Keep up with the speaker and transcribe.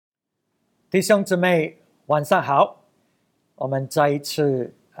弟兄姊妹，晚上好！我们再一次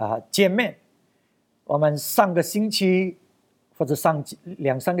见面。我们上个星期或者上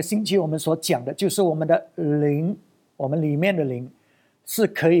两三个星期，我们所讲的就是我们的灵，我们里面的灵是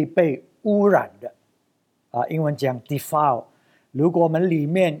可以被污染的英文讲 defile。如果我们里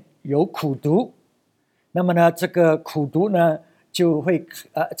面有苦毒，那么呢，这个苦毒呢就会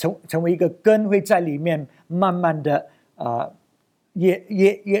成为一个根，会在里面慢慢的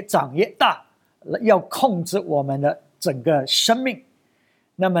越长越大，要控制我们的整个生命。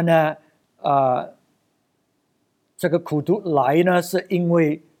那么呢，这个苦毒来呢，是因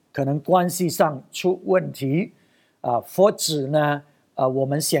为可能关系上出问题或者呢，我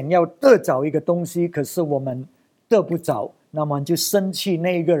们想要得着一个东西，可是我们得不着，那么就生气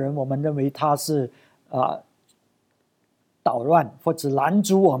那一个人，我们认为他是捣乱或者拦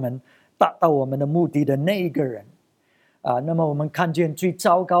阻我们达到我们的目的的那一个人。那么我们看见最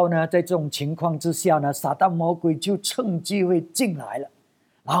糟糕呢，在这种情况之下呢，撒旦魔鬼就趁机会进来了，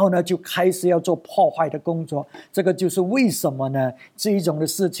然后呢就开始要做破坏的工作。这个就是为什么呢，这一种的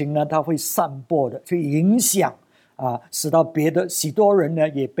事情呢，它会散播的，去影响使到别的许多人呢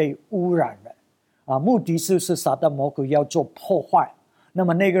也被污染了目的就是撒旦魔鬼要做破坏。那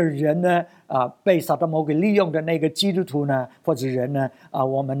么那个人呢被撒旦魔鬼利用的那个基督徒呢或者人呢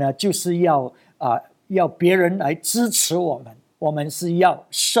我们呢就是要别人来支持我们，我们是要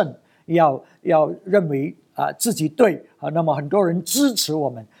胜，要认为自己对那么很多人支持我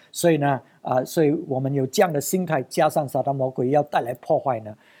们，所以呢所以我们有这样的心态，加上撒旦魔鬼要带来破坏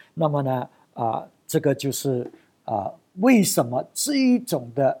呢，那么呢这个就是为什么这一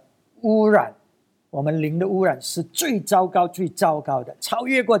种的污染，我们灵的污染是最糟糕的，超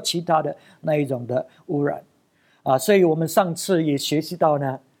越过其他的那一种的污染所以我们上次也学习到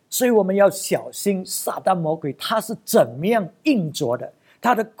呢，所以我们要小心撒旦魔鬼他是怎么样运作的，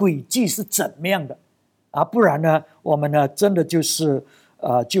他的诡计是怎么样的不然呢我们呢真的就是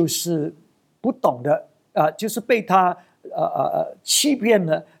不懂的就是被他欺骗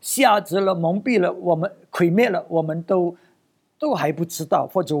了，吓着了，蒙蔽了，我们毁灭了，我们都还不知道，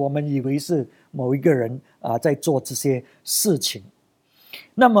或者我们以为是某一个人在做这些事情。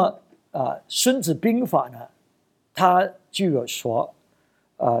那么孙子兵法呢他就有说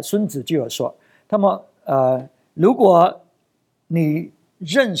孙子就有说，那么如果你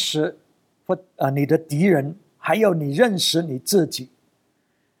认识你的敌人，还有你认识你自己，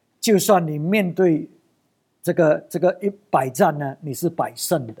就算你面对这个100战呢，你是100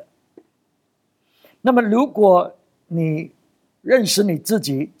胜的。那么如果你认识你自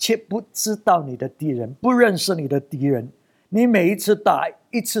己，却不知道你的敌人，不认识你的敌人，你每一次打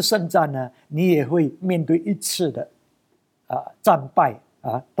一次胜战呢，你也会面对一次的战败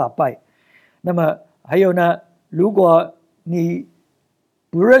打败。那么还有呢，如果你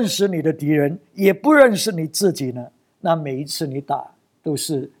不认识你的敌人，也不认识你自己呢，那每一次你打都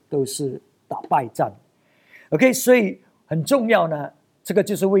是打败战。OK， 所以很重要呢，这个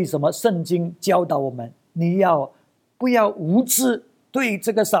就是为什么圣经教导我们，你不要无知，对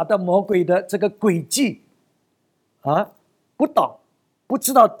这个撒旦魔鬼的这个诡计不懂，不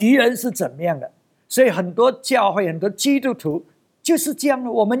知道敌人是怎么样的。所以很多教会，很多基督徒就是这样的，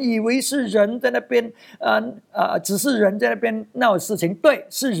我们以为是人在那边只是人在那边闹事情，对，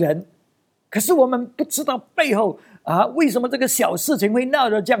是人，可是我们不知道背后为什么这个小事情会闹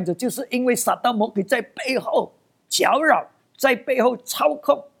得这样子，就是因为撒旦魔鬼在背后搅扰，在背后操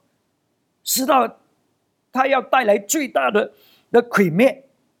控，使到他要带来最大的毁灭。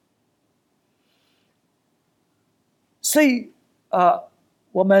所以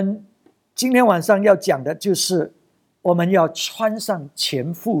我们今天晚上要讲的就是我们要穿上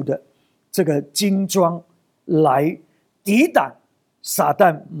全副的这个军装来抵挡撒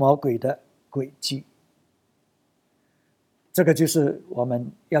旦魔鬼的诡计，这个就是我们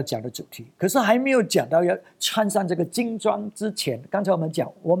要讲的主题。可是还没有讲到要穿上这个军装之前，刚才我们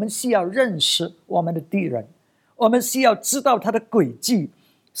讲，我们需要认识我们的敌人，我们需要知道他的诡计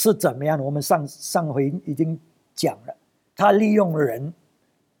是怎么样的。我们上回已经讲了，他利用人，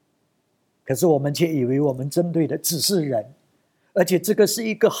可是我们却以为我们针对的只是人，而且这个是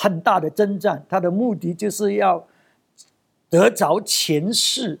一个很大的征战，他的目的就是要得着前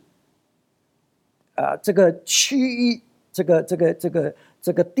世这个区域，这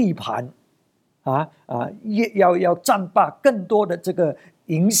个地盘要占霸更多的这个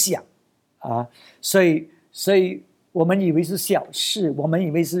影响所以我们以为是小事，我们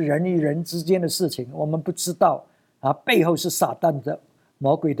以为是人与人之间的事情，我们不知道背后是撒旦的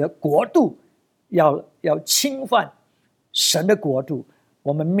魔鬼的国度要侵犯神的国度。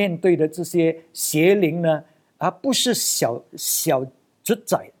我们面对的这些邪灵呢不是小卒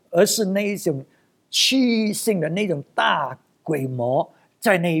仔，而是那一种区域性的那种大规模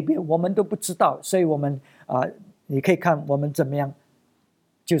在那一边，我们都不知道。所以我们你可以看我们怎么样，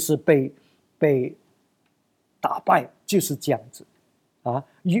就是被打败，就是这样子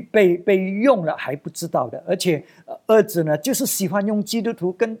被用了还不知道的。而且恶者呢，就是喜欢用基督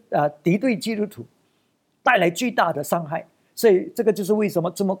徒跟敌对基督徒，带来巨大的伤害。所以这个就是为什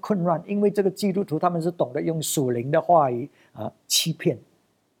么这么混乱，因为这个基督徒他们是懂得用属灵的话语欺骗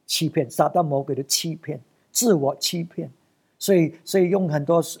撒旦魔鬼的欺骗，自我欺骗。所以用很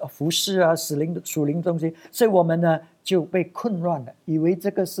多服饰属灵的东西，所以我们呢就被混乱了，以为这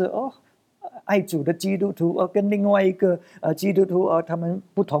个是爱主的基督徒跟另外一个基督徒他们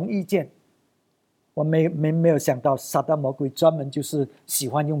不同意见。我没有想到撒旦魔鬼专门就是喜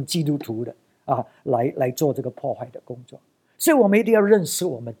欢用基督徒的来做这个破坏的工作。所以我们一定要认识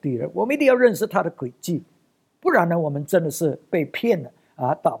我们敌人，我们一定要认识他的诡计，不然呢我们真的是被骗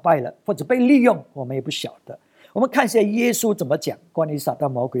了打败了，或者被利用，我们也不晓得。我们看一下耶稣怎么讲关于撒旦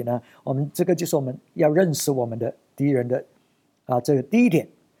魔鬼呢？我们这个就是我们要认识我们的敌人的这个第一点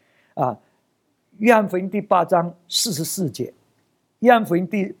约翰福音第8章44节，约翰福音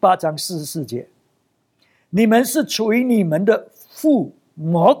第8章44节，你们是处于你们的父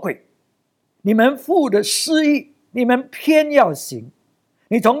魔鬼，你们父的私意，你们偏要行。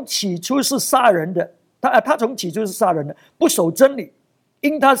你从起初是杀人的，他从起初是杀人的，不守真理，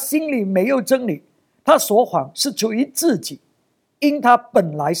因他心里没有真理，他说谎是出于自己，因他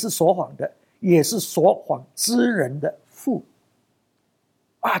本来是说谎的，也是说谎之人的父。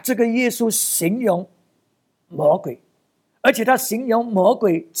这个耶稣形容魔鬼，而且他形容魔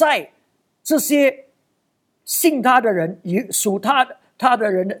鬼在这些信他的人，属他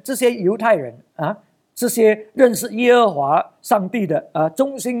的人，这些犹太人这些认识耶和华上帝的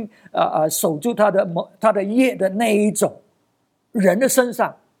忠心守住他的业的那一种人的身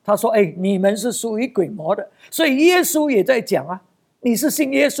上。他说你们是属于鬼魔的。所以耶稣也在讲你是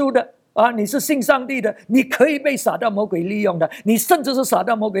信耶稣的你是信上帝的，你可以被撒旦魔鬼利用的，你甚至是撒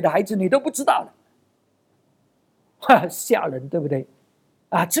旦魔鬼的孩子，你都不知道了。吓人，对不对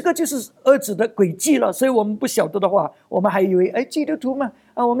这个就是儿子的诡计了。所以我们不晓得的话，我们还以为基督徒嘛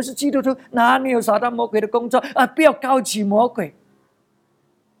我们是基督徒，哪里有撒旦魔鬼的工作不要高举魔鬼。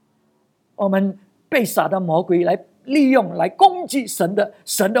我们被撒旦魔鬼来利用，来攻击神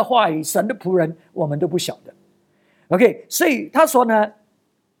的话语，神的仆人，我们都不晓得。OK， 所以他说呢，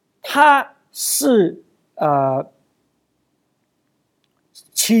他是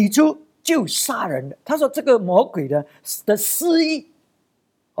起初就杀人的。他说这个魔鬼的私意，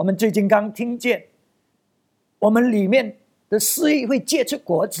我们最近刚听见，我们里面的私意会结出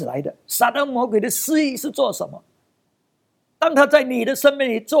果子来的。撒旦魔鬼的私意是做什么？当他在你的生命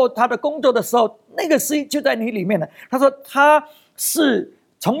里做他的工作的时候，那个私意就在你里面了。他说他是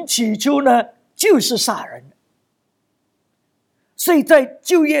从起初呢就是杀人的。所以在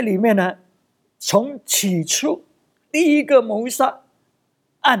旧约里面呢，从起初第一个谋杀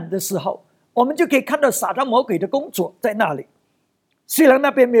案的时候，我们就可以看到撒旦魔鬼的工作在那里。虽然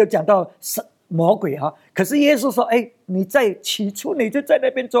那边没有讲到魔鬼可是耶稣说你在起初你就在那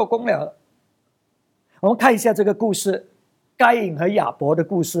边做工了。我们看一下这个故事，该隐和亚伯的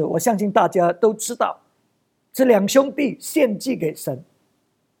故事，我相信大家都知道。这两兄弟献祭给神，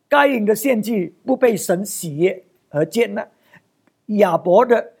该隐的献祭不被神喜悦和接纳，亚伯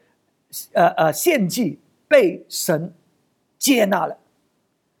的献祭被神接纳了。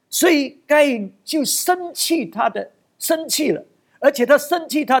所以该隐就生气了，而且他生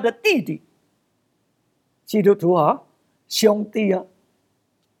气他的弟弟，基督徒兄弟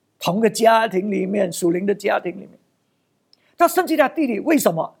同个家庭里面，属灵的家庭里面，他生气他弟弟，为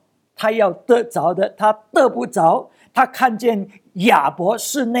什么？他要得着的他得不着。他看见亚伯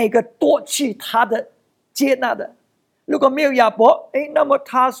是那个夺去他的接纳的，如果没有亚伯那么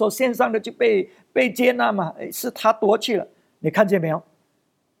他所献上的就被接纳嘛，是他夺去了。你看见没有？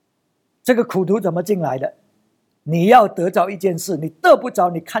这个苦毒怎么进来的？你要得着一件事，你得不着，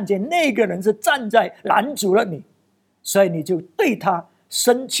你看见那个人是站在拦阻了你，所以你就对他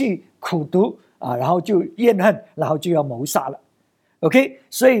生气苦毒然后就怨恨，然后就要谋杀了。 OK，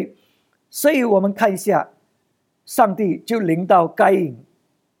 所以我们看一下，上帝就临到该隐，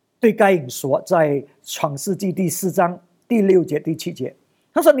对该隐说，在创世纪第4章第6节第7节，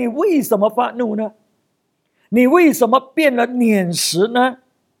他说你为什么发怒呢？你为什么变了脸时呢？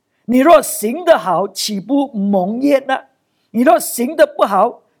你若行得好，岂不蒙悦呢？你若行得不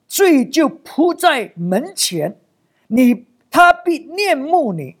好，罪就扑在门前，他必恋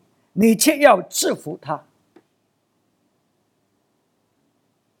慕你，你却要制服他。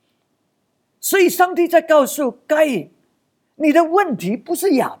所以上帝在告诉该隐，你的问题不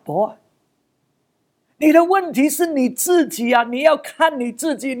是亚伯啊，你的问题是你自己啊！你要看你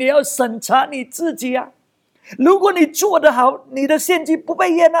自己，你要审查你自己啊！如果你做得好，你的献祭不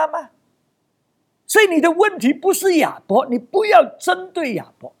被悦纳吗？所以你的问题不是亚伯，你不要针对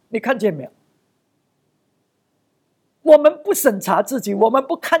亚伯。你看见没有？我们不审查自己，我们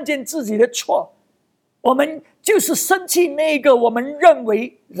不看见自己的错，我们就是生气那个我们认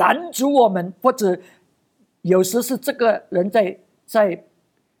为拦阻我们，或者有时是这个人在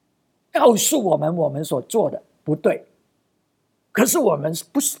告诉我们所做的不对，可是我们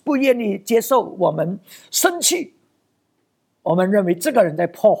不愿意接受，我们生气，我们认为这个人在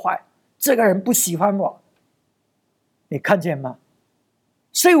破坏，这个人不喜欢我，你看见吗？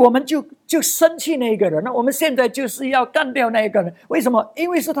所以我们就生气那个人，那我们现在就是要干掉那个人，为什么？因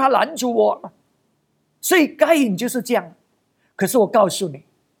为是他拦阻我，所以该隐就是这样。可是我告诉你，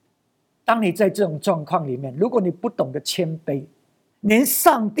当你在这种状况里面，如果你不懂得谦卑，连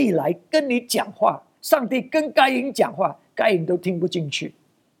上帝来跟你讲话，上帝跟该隐讲话，该隐都听不进去。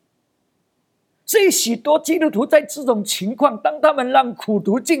所以许多基督徒在这种情况，当他们让苦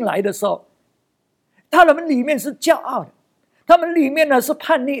毒进来的时候，他们里面是骄傲的，他们里面呢是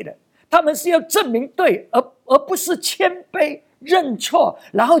叛逆的，他们是要证明对，而不是谦卑认错，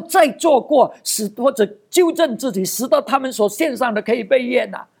然后再做过，或者纠正自己，使到他们所献上的可以被悦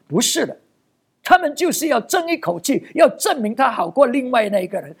纳。不是的，他们就是要争一口气，要证明他好过另外那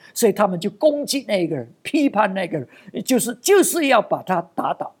个人，所以他们就攻击那个人，批判那个人，就是要把他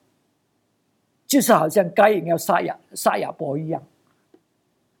打倒，就是好像该隐要杀亚伯一样。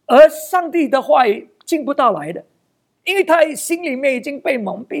而上帝的话语进不到来的，因为他心里面已经被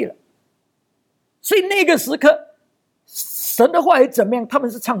蒙蔽了，所以那个时刻神的话语怎么样，他们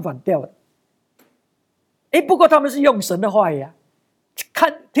是唱反调的。不过他们是用神的话语啊，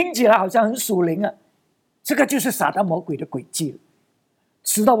听起来好像很属灵啊，这个就是撒旦魔鬼的诡计了，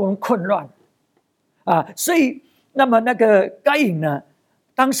使到我们混乱啊。所以那么那个该隐呢，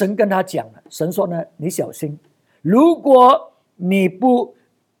当神跟他讲了，神说呢，你小心，如果你不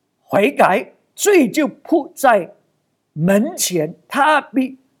悔改，罪就铺在门前，他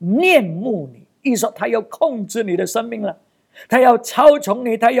必念慕你。意思说他要控制你的生命了，他要操纵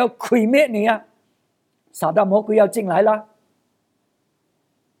你，他要毁灭你啊！撒旦魔鬼要进来了，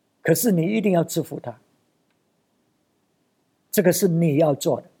可是你一定要制服他，这个是你要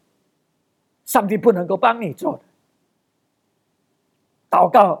做的，上帝不能够帮你做的。祷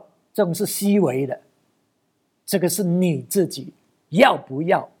告这种是细微的，这个是你自己要不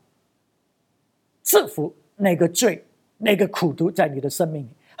要制服那个罪，那个苦毒在你的生命里，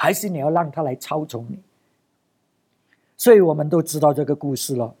还是你要让他来操纵你？所以我们都知道这个故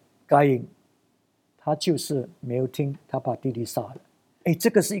事了，该隐他就是没有听，他把弟弟杀了。这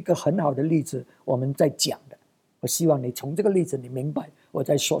个是一个很好的例子，我们在讲的。我希望你从这个例子你明白我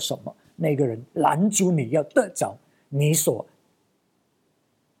在说什么。那个人拦阻你要得着你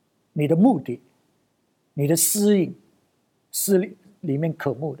的目的，你的私欲里面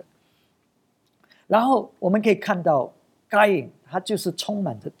渴慕的。然后我们可以看到该隐他就是充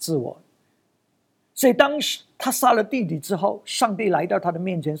满着自我，所以当他杀了弟弟之后，上帝来到他的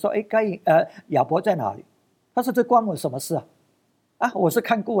面前说，亚伯在哪里？他说，这关我什么事啊？我是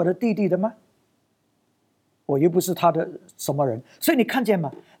看顾我的弟弟的吗？我又不是他的什么人。所以你看见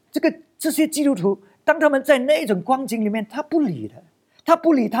吗？这些基督徒当他们在那种光景里面，他不理的，他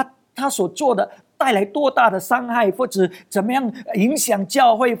不理他所做的带来多大的伤害，或者怎么样影响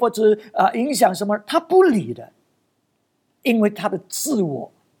教会，或者影响什么，他不理的，因为他的自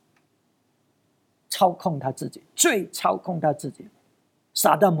我操控他自己，最操控他自己，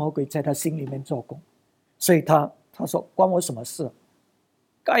撒旦魔鬼在他心里面做工，所以他说关我什么事？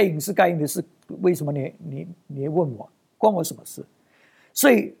该隐是该隐的事，为什么你问我，关我什么事？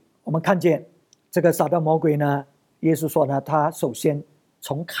所以我们看见这个撒旦魔鬼呢，耶稣说呢，他首先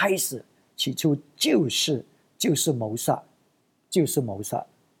从开始起初就是谋杀，就是谋杀。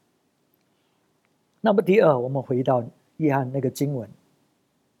那么第二，我们回到约翰那个经文，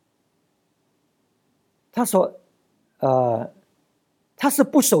他说他是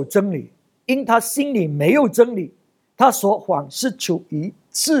不守真理，因他心里没有真理，他说谎是出于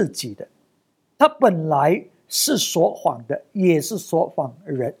自己的，他本来是说谎的，也是说谎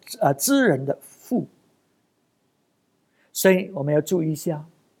之人的父。所以我们要注意一下，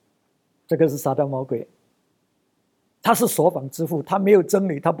这个是撒旦魔鬼，他是说谎之父，他没有真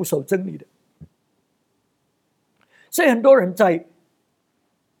理，他不守真理的。所以很多人在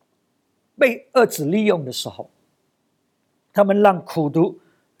被恶者利用的时候，他们让苦毒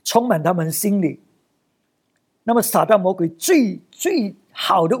充满他们心里。那么撒旦魔鬼最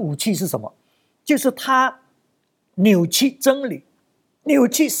好的武器是什么？就是他扭曲真理，扭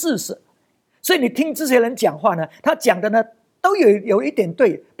曲事实。所以你听这些人讲话呢，他讲的呢都有一点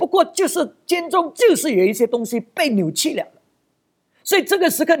对，不过就是间中就是有一些东西被扭曲了。所以这个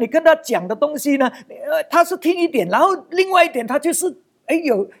时刻你跟他讲的东西呢，他是听一点，然后另外一点他就是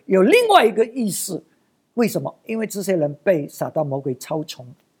有另外一个意思。为什么？因为这些人被撒旦魔鬼操纵，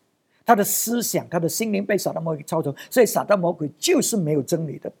他的思想他的心灵被撒旦魔鬼操纵，所以撒旦魔鬼就是没有真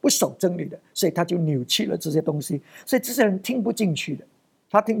理的，不守真理的，所以他就扭曲了这些东西。所以这些人听不进去的，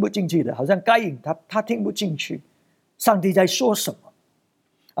他听不进去的，好像该隐他听不进去上帝在说什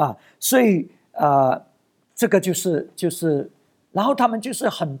么所以这个就是然后他们就是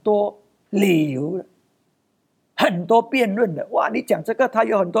很多理由的，很多辩论的。哇，你讲这个他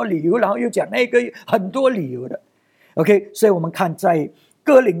有很多理由，然后又讲那个很多理由的。 OK， 所以我们看在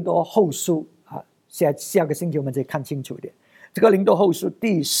哥林多后书下个星期我们再看清楚一点。哥林多后书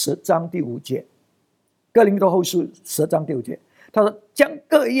第10章第5节，哥林多后书10章第5节，他说将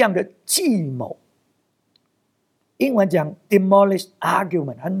各样的计谋，英文讲 demolish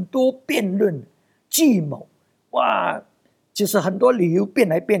argument， 很多辩论计谋，哇，就是很多理由变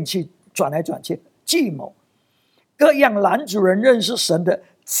来变去，转来转去，计谋，各样拦阻人认识神的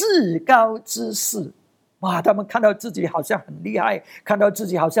至高之事。哇，他们看到自己好像很厉害，看到自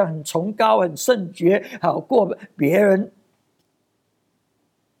己好像很崇高很圣洁，好过别人，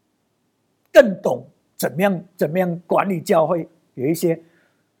更懂怎么样管理教会。有一些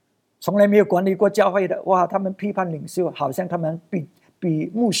从来没有管理过教会的，哇，他们批判领袖，好像他们比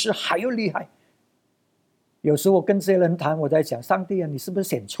牧师还要厉害。有时候我跟这些人谈，我在想，上帝啊，你是不是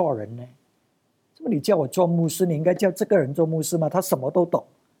选错人呢？怎么你叫我做牧师，你应该叫这个人做牧师吗？他什么都懂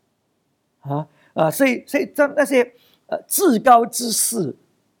所以那些至高之事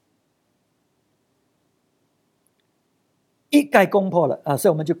一概攻破了所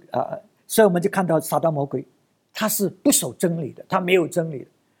以我们就看到撒旦魔鬼他是不守真理的，他没有真理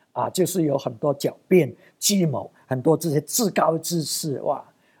的就是有很多狡辩计谋，很多这些至高之事，哇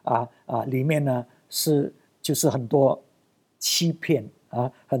里面呢就是很多欺骗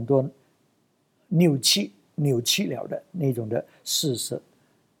很多扭曲了的那种的事实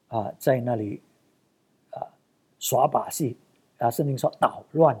在那里耍把戏圣经说捣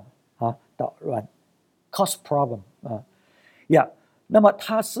乱cause problem 那么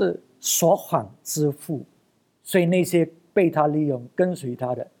他是说谎之父，所以那些被他利用跟随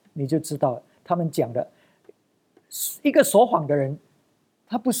他的，你就知道他们讲的，一个说谎的人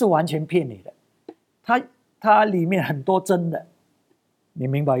他不是完全骗你的，他里面很多真的，你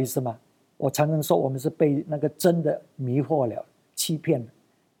明白意思吗？我常常说我们是被那个真的迷惑了，欺骗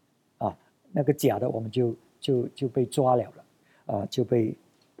了那个假的我们就被抓了就被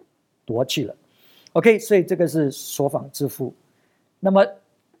夺去了。 OK， 所以这个是说谎之父。那么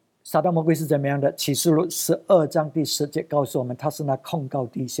撒旦魔鬼是怎么样的？启示录12章第10节告诉我们，他是那控告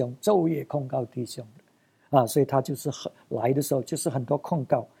弟兄，昼夜控告弟兄的所以他就是来的时候就是很多控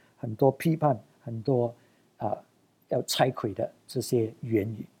告，很多批判，很多要拆毁的这些言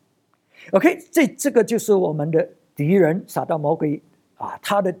语。 OK， 这个就是我们的敌人撒旦魔鬼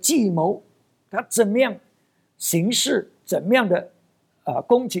他的计谋，他怎么样行事，怎么样的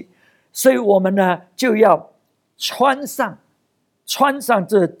攻击。所以我们呢就要穿上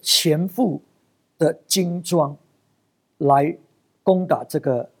这全副的军装来攻打这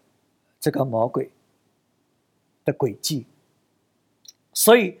个魔鬼的诡计。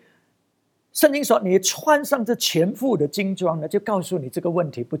所以圣经说你穿上这全副的军装呢，就告诉你这个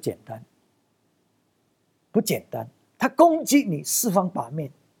问题不简单，他攻击你四方八面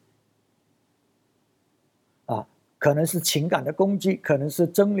可能是情感的攻击，可能是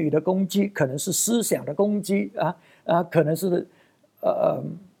真理的攻击，可能是思想的攻击可能是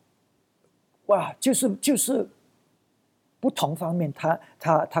就是不同方面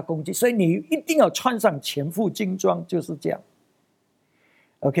他攻击，所以你一定要穿上全副军装，就是这样。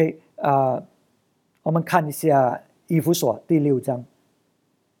 OK， 我们看一下以弗所第6章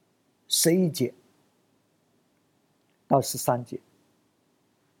11节到13节，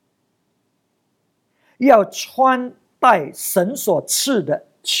要穿戴神所赐的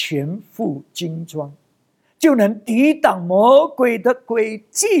全副军装，就能抵挡魔鬼的诡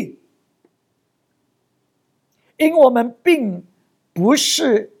计。因我们并不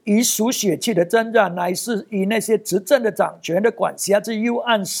是以属血气的征战，乃是以那些执政的、掌权的、管辖这幽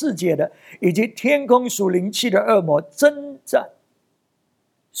暗世界的，以及天空属灵气的恶魔征战。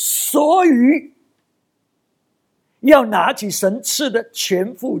所以要拿起神赐的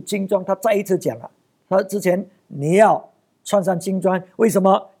全副军装。他再一次讲了，他之前你要穿上军装，为什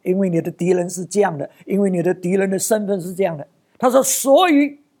么？因为你的敌人是这样的，因为你的敌人的身份是这样的。他说所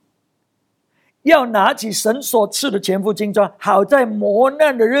以要拿起神所赐的全副军装，好在磨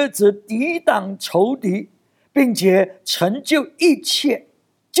难的日子抵挡仇敌，并且成就一切，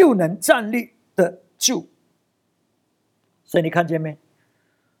就能站立得住。所以你看见没？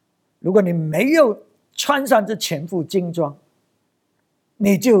如果你没有穿上这全副军装，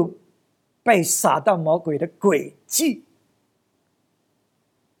你就被撒旦魔鬼的诡计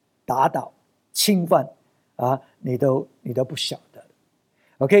打倒、侵犯你都不晓得。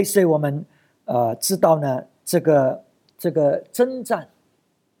OK， 所以我们知道呢，这个征战，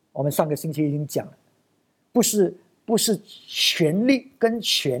我们上个星期已经讲了，不是权力跟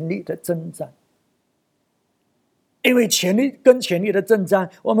权力的征战。因为权力跟权力的征战，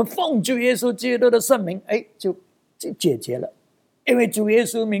我们奉主耶稣基督的圣名，就解决了。因为主耶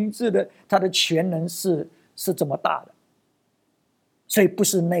稣名字的他的权能是这么大的，所以不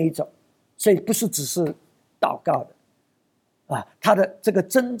是那一种，所以不是只是祷告的他的这个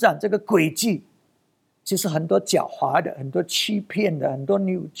征战，这个诡计，其实很多狡猾的，很多欺骗的，很多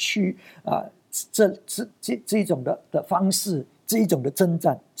扭曲这一种的方式，这一种的征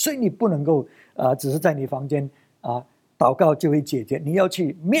战，所以你不能够只是在你房间祷告就会解决，你要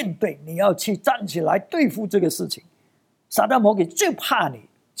去面对，你要去站起来对付这个事情。撒旦魔鬼最怕你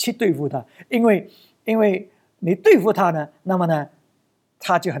去对付他，因为你对付他呢，那么呢，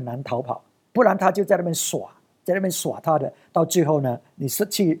他就很难逃跑，不然他就在那边耍他的，到最后呢，你失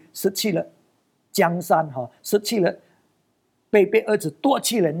去了江山失去了被儿子夺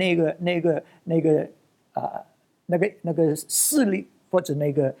去了那个势力或者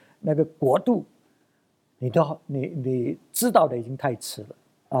那个国度，你知道的已经太迟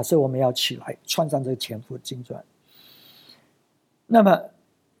了所以我们要起来穿上这个全副军装。那么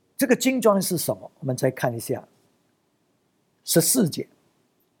这个军装是什么？我们再看一下14节，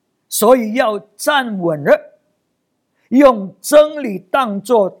所以要站稳了，用真理当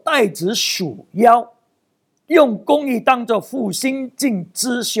作带子束腰，用公义当作护心镜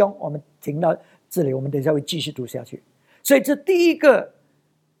支胸。我们停到这里，我们等一下会继续读下去。所以这第一个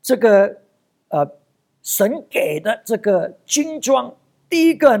这个神给的这个军装，第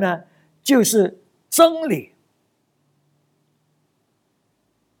一个呢就是真理。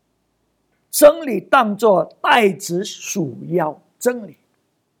真理当作带子束腰，真理。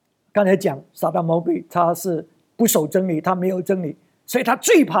刚才讲撒旦魔鬼他是不守真理，他没有真理，所以他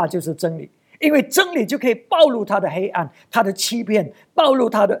最怕就是真理，因为真理就可以暴露他的黑暗，他的欺骗，暴露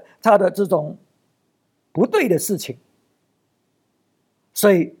他的这种不对的事情。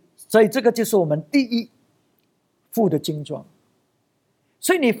所以这个就是我们第一副的军装。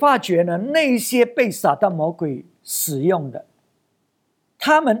所以你发觉呢，那些被撒旦魔鬼使用的，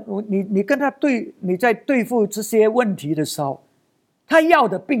他们你跟他你在对付这些问题的时候，他要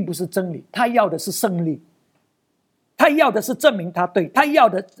的并不是真理，他要的是胜利，他要的是证明他对，他要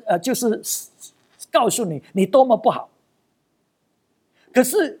的就是告诉你多么不好。可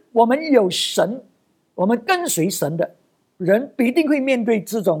是我们有神，我们跟随神的人必定会面对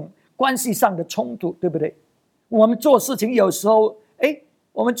这种关系上的冲突，对不对？我们做事情有时候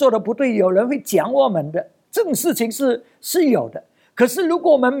我们做的不对，有人会讲我们的，这种事情是有的。可是如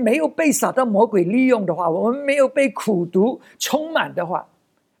果我们没有被撒旦魔鬼利用的话，我们没有被苦毒充满的话，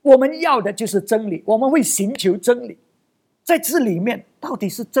我们要的就是真理，我们会寻求真理。在这里面到底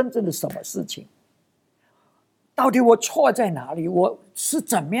是真正的什么事情，到底我错在哪里，我是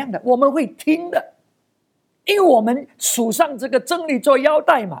怎么样的，我们会听的，因为我们属上这个真理做腰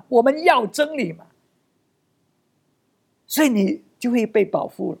带嘛，我们要真理嘛，所以你就会被保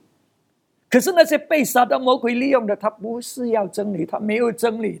护了。可是那些被撒旦魔鬼利用的，他不是要真理，他没有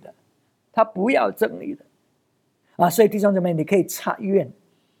真理的，他不要真理的所以弟兄姊妹，你可以插愿，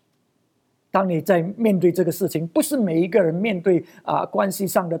当你在面对这个事情，不是每一个人面对关系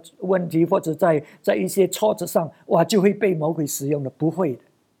上的问题，或者在一些挫折上就会被魔鬼使用的，不会的，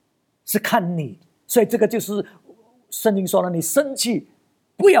是看你。所以这个就是圣经说了，你生气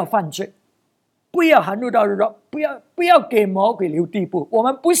不要犯罪，不要含怒到日落，不要给魔鬼留地步，我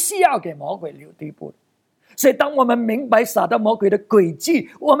们不需要给魔鬼留地步。所以当我们明白撒旦魔鬼的诡计，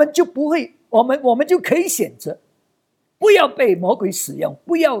我们就不会，我们就可以选择不要被魔鬼使用，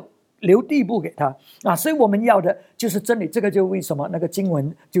不要留地步给他所以我们要的就是真理。这个就为什么那个经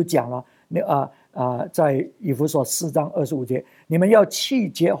文就讲了在以弗所4章25节，你们要弃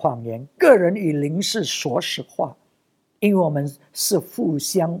绝谎言，个人与邻舍说实话，因为我们是互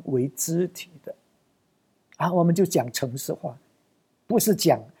相为肢体的我们就讲诚实话，不是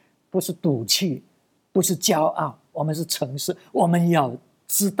赌气，不是骄傲，我们是诚实，我们要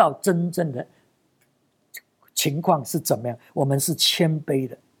知道真正的情况是怎么样，我们是谦卑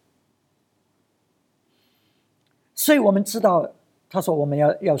的。所以我们知道他说我们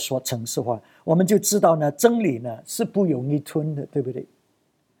要说诚实话，我们就知道呢，真理呢是不容易吞的，对不对？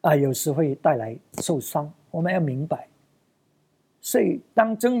有时会带来受伤，我们要明白。所以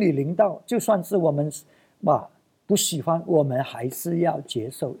当真理临到，就算是我们不喜欢，我们还是要接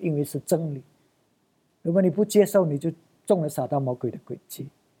受，因为是真理。如果你不接受，你就中了撒旦魔鬼的诡计。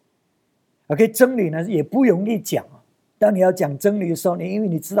OK， 真理呢也不容易讲。当你要讲真理的时候，因为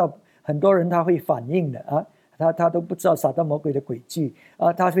你知道很多人他会反应的啊，他都不知道撒旦魔鬼的诡计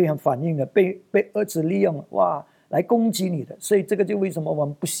啊，他会很反应的，被儿子利用来攻击你的。所以这个就为什么我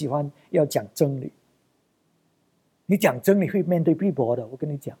们不喜欢要讲真理。你讲真理会面对逼迫的，我跟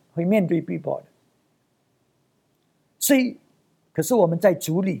你讲，会面对逼迫的。所以，可是我们在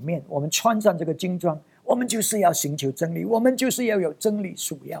主里面，我们穿上这个军装，我们就是要寻求真理，我们就是要有真理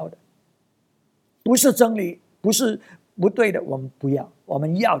属要的。不是真理，不是不对的，我们不要，我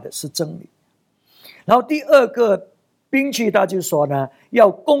们要的是真理。然后第二个兵器，他就说呢，要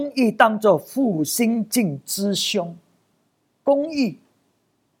公义当作复兴镜之胸。公义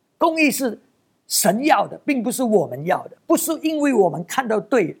是神要的，并不是我们要的，不是因为我们看到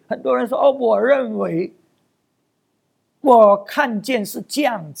对。很多人说我认为我看见是这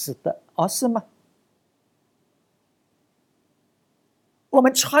样子的，是吗？我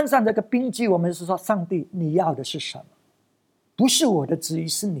们穿上这个兵器，我们是说上帝你要的是什么？不是我的旨意，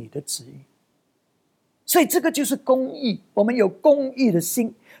是你的旨意。所以这个就是公义，我们有公义的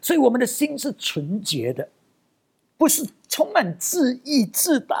心，所以我们的心是纯洁的，不是充满自义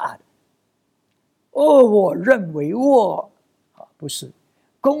自大的。我认为不是。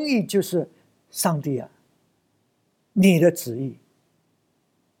公义就是上帝你的旨意，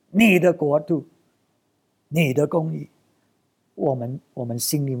你的国度，你的公义，我们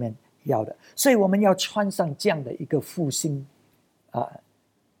心里面要的。所以我们要穿上这样的一个复兴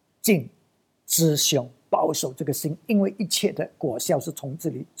镜之胸，保守这个心，因为一切的果效是从这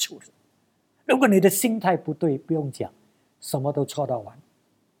里出的。如果你的心态不对，不用讲，什么都错到完。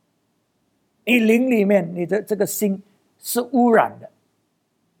你灵里面你的这个心是污染的，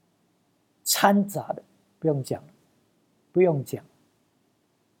掺杂的，不用讲，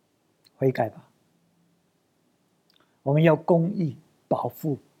悔改吧。我们要公义保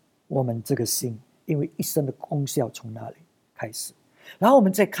护我们这个心，因为一生的功效从那里开始。然后我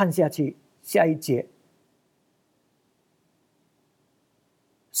们再看下去，下一节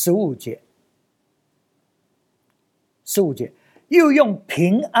15节，又用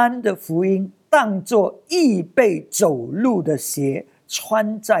平安的福音当作预备走路的鞋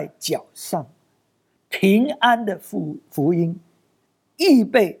穿在脚上。平安的福音预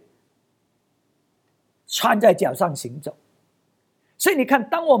备穿在脚上行走。所以你看，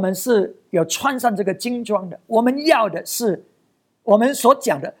当我们是有穿上这个军装的，我们要的是，我们所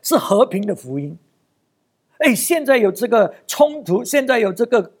讲的是和平的福音。现在有这个冲突，现在有这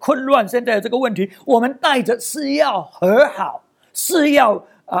个混乱，现在有这个问题，我们带着是要和好，是要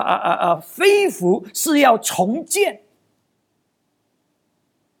恢复，是要重建。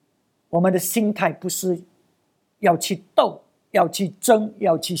我们的心态不是要去斗，要去争，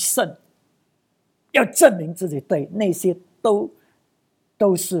要去胜，要证明自己对，那些都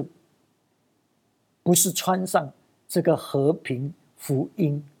是不是穿上这个和平福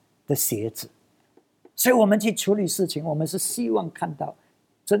音的鞋子。所以我们去处理事情，我们是希望看到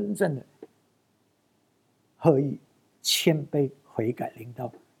真正的合一、谦卑、悔改临到，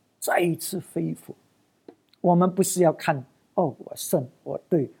再一次恢复。我们不是要看我胜，我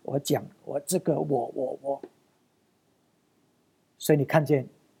对，我讲，我这个我。所以你看见，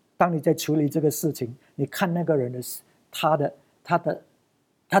当你在处理这个事情，你看那个人的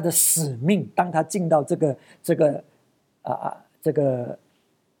他的使命，当他进到这个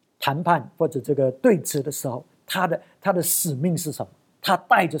谈判或者这个对峙的时候，他的使命是什么？他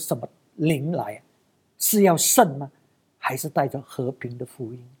带着什么灵来？是要胜吗？还是带着和平的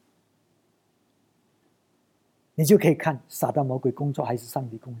福音？你就可以看撒旦魔鬼工作还是上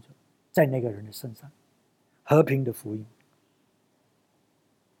帝工作在那个人的身上。和平的福音。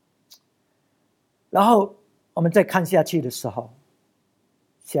然后我们再看下去的时候，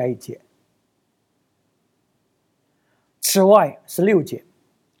下一节，此外16节，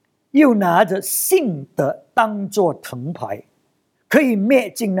又拿着信德当作藤牌，可以灭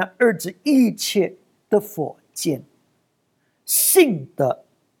尽那儿子一切的火箭。信德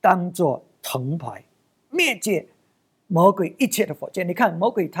当作藤牌，灭尽魔鬼一切的火箭。你看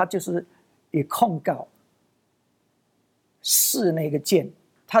魔鬼他就是以控告试那个箭，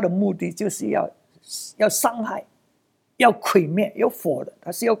他的目的就是要伤害，要毁灭，有火的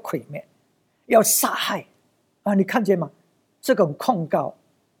他是要毁灭，要杀害你看见吗？这种控告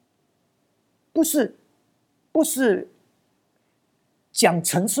不是讲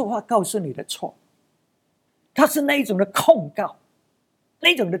陈述话告诉你的错，他是那一种的控告，那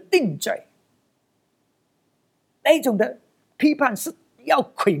一种的定罪，那一种的批判，是要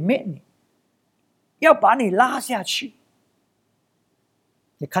毁灭你，要把你拉下去。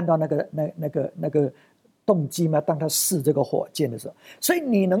你看到那个动机吗？当他试这个火箭的时候，所以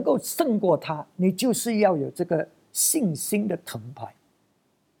你能够胜过他，你就是要有这个信心的铜牌。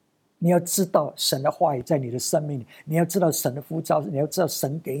你要知道神的话语在你的生命里，你要知道神的呼召，你要知道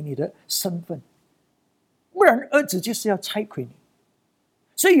神给你的身份，不然儿子就是要拆毁你。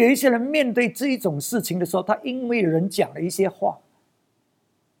所以有一些人面对这一种事情的时候，他因为人讲了一些话，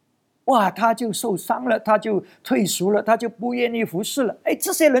哇，他就受伤了，他就退缩了，他就不愿意服侍了。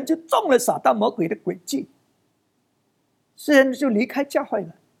这些人就中了撒旦魔鬼的诡计，这些人就离开教会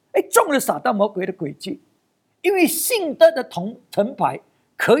了。中了撒旦魔鬼的诡计，因为信德的铜牌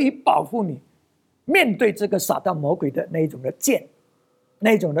可以保护你面对这个撒旦魔鬼的那一种的剑，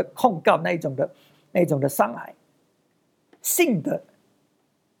那一种的控告，那一种的伤害。信德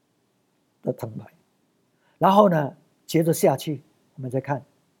的铜牌，然后呢，接着下去，我们再看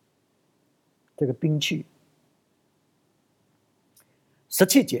这个兵器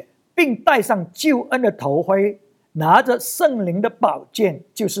17节，并戴上救恩的头盔，拿着圣灵的宝剑，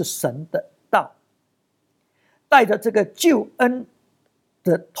就是神的道。带着这个救恩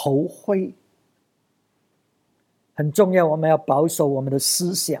的头盔很重要，我们要保守我们的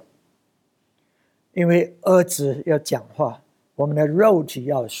思想，因为儿子要讲话，我们的肉体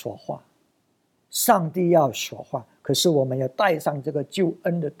要说话，上帝要说话，可是我们要带上这个救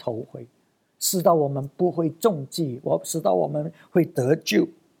恩的头盔，使到我们不会中计，使到我们会得救，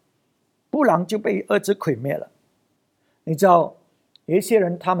不然就被儿子毁灭了。你知道有一些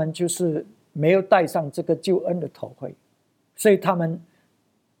人他们就是没有带上这个救恩的头盔，所以他们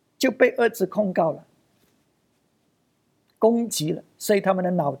就被儿子控告了，攻击了，所以他们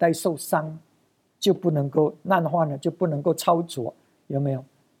的脑袋受伤，就不能够难患了，就不能够操作，有没有？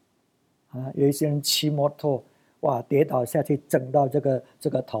有一些人骑摩托，哇，跌倒下去，整到这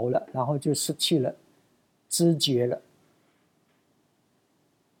个头了，然后就失去了知觉了，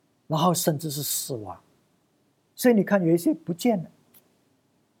然后甚至是死亡。所以你看，有一些不见了。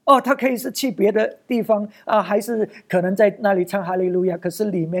他可以是去别的地方啊，还是可能在那里唱哈利路亚，可是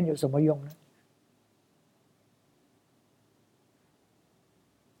里面有什么用呢？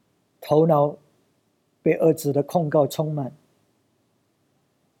头脑被儿子的控告充满，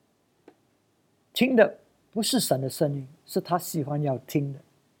听的不是神的声音，是他喜欢要听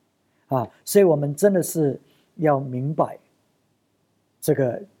的所以我们真的是要明白这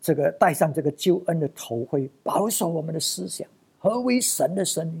个带上这个救恩的头盔，保守我们的思想。何为神的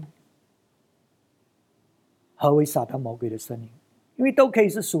声音？何为撒旦魔鬼的声音？因为都可以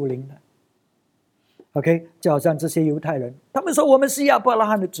是属灵的。OK， 就好像这些犹太人，他们说我们是亚伯拉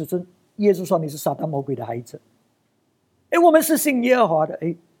罕的子孙，耶稣说你是撒旦魔鬼的孩子。我们是信耶和华的，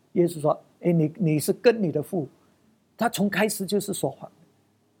耶稣说，你是跟你的父，他从开始就是说谎，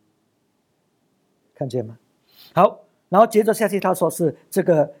看见吗？好，然后接着下去，他说是这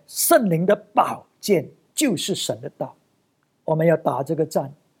个圣灵的宝剑，就是神的道。我们要打这个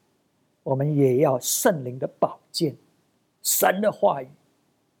战，我们也要圣灵的宝剑，神的话语，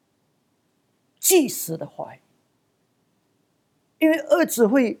祭司的话语。因为儿子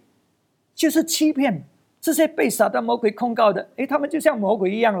会就是欺骗这些被撒旦魔鬼控告的，他们就像魔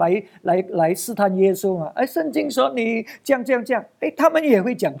鬼一样来试探耶稣嘛。圣经说你这样，他们也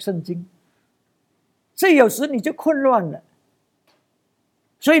会讲圣经，所以有时你就混乱了。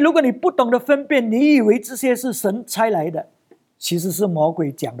所以如果你不懂得分辨，你以为这些是神差来的，其实是魔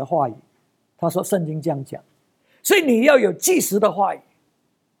鬼讲的话语。他说圣经这样讲，所以你要有即时的话语。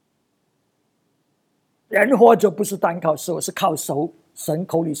人活着不是单靠手，是靠神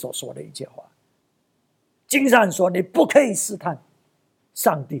口里所说的一句话。经上说你不可以试探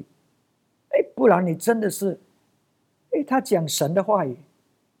上帝，不然你真的是他讲神的话语。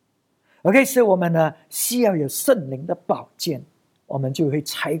OK， 所以我们呢需要有圣灵的宝剑，我们就会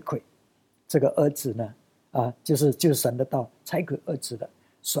拆毁这个儿子呢就是神的道，拆毁儿子的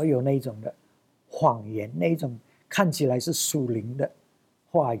所有那种的谎言，那种看起来是属灵的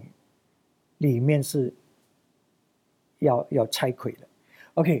话语，里面是要拆毁的。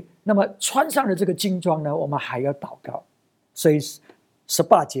OK， 那么穿上了这个军装呢，我们还要祷告。所以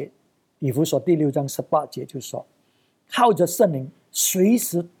18节，以弗所第6章18节就说，靠着圣灵随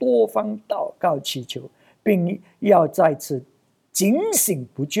时多方祷告祈求，并要在此警醒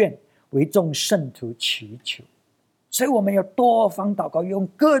不倦，为众圣徒祈求。所以我们要多方祷告，用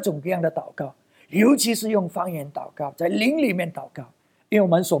各种各样的祷告，尤其是用方言祷告，在灵里面祷告，因为我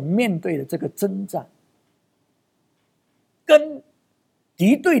们所面对的这个征战跟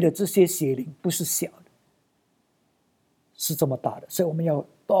敌对的这些邪灵不是小的，是这么大的，所以我们要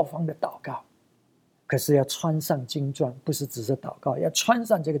多方的祷告。可是要穿上金装，不是只是祷告，要穿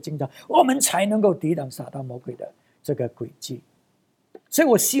上这个金装，我们才能够抵挡撒旦魔鬼的这个诡计。所以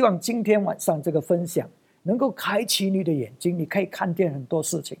我希望今天晚上这个分享能够开启你的眼睛，你可以看见很多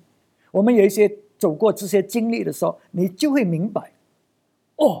事情。我们有一些走过这些经历的时候，你就会明白，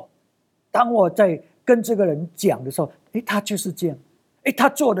当我在跟这个人讲的时候，他就是这样，他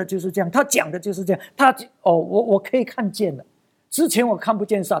做的就是这样，他讲的就是这样，我可以看见了。之前我看不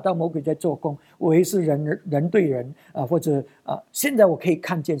见撒旦魔鬼在做工，我以为是人对人或者现在我可以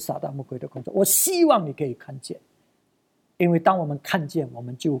看见撒旦魔鬼的工作。我希望你可以看见，因为当我们看见，我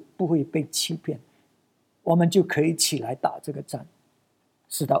们就不会被欺骗，我们就可以起来打这个战，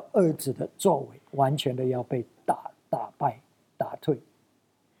使到恶者的作为完全的要被打败打退。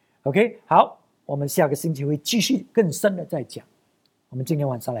OK， 好，我们下个星期会继续更深的再讲。我们今天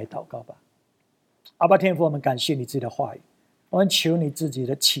晚上来祷告吧。阿爸天父，我们感谢你自己的话语，我们求你自己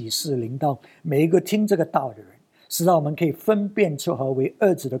的启示临到每一个听这个道的人，使到我们可以分辨出何为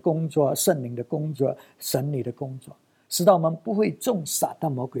恶者的工作、圣灵的工作、神你的工作，使到我们不会中撒旦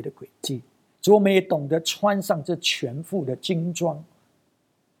魔鬼的诡计。主，我们也懂得穿上这全副的金装，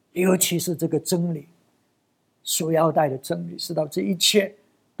尤其是这个真理，束腰带的真理，使到这一切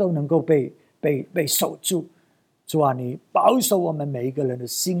都能够被守住。主啊，你保守我们每一个人的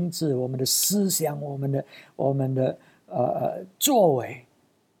心智、我们的思想、我们的作为。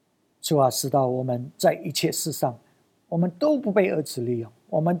主啊，使到我们在一切事上，我们都不被恶者利用，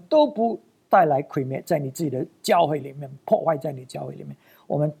我们都不带来毁灭在你自己的教会里面，破坏在你教会里面。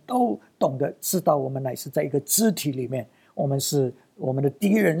我们都懂得知道，我们乃是在一个肢体里面，我们的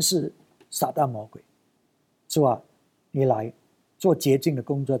敌人是撒旦魔鬼。主啊，你来做洁净的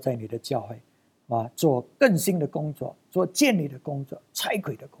工作在你的教会。做更新的工作，做建立的工作，拆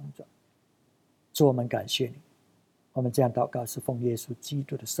毁的工作。主，我们感谢你，我们这样祷告是奉耶稣基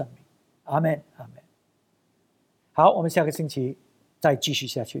督的圣名，阿们，阿们。好，我们下个星期再继续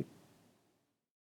下去。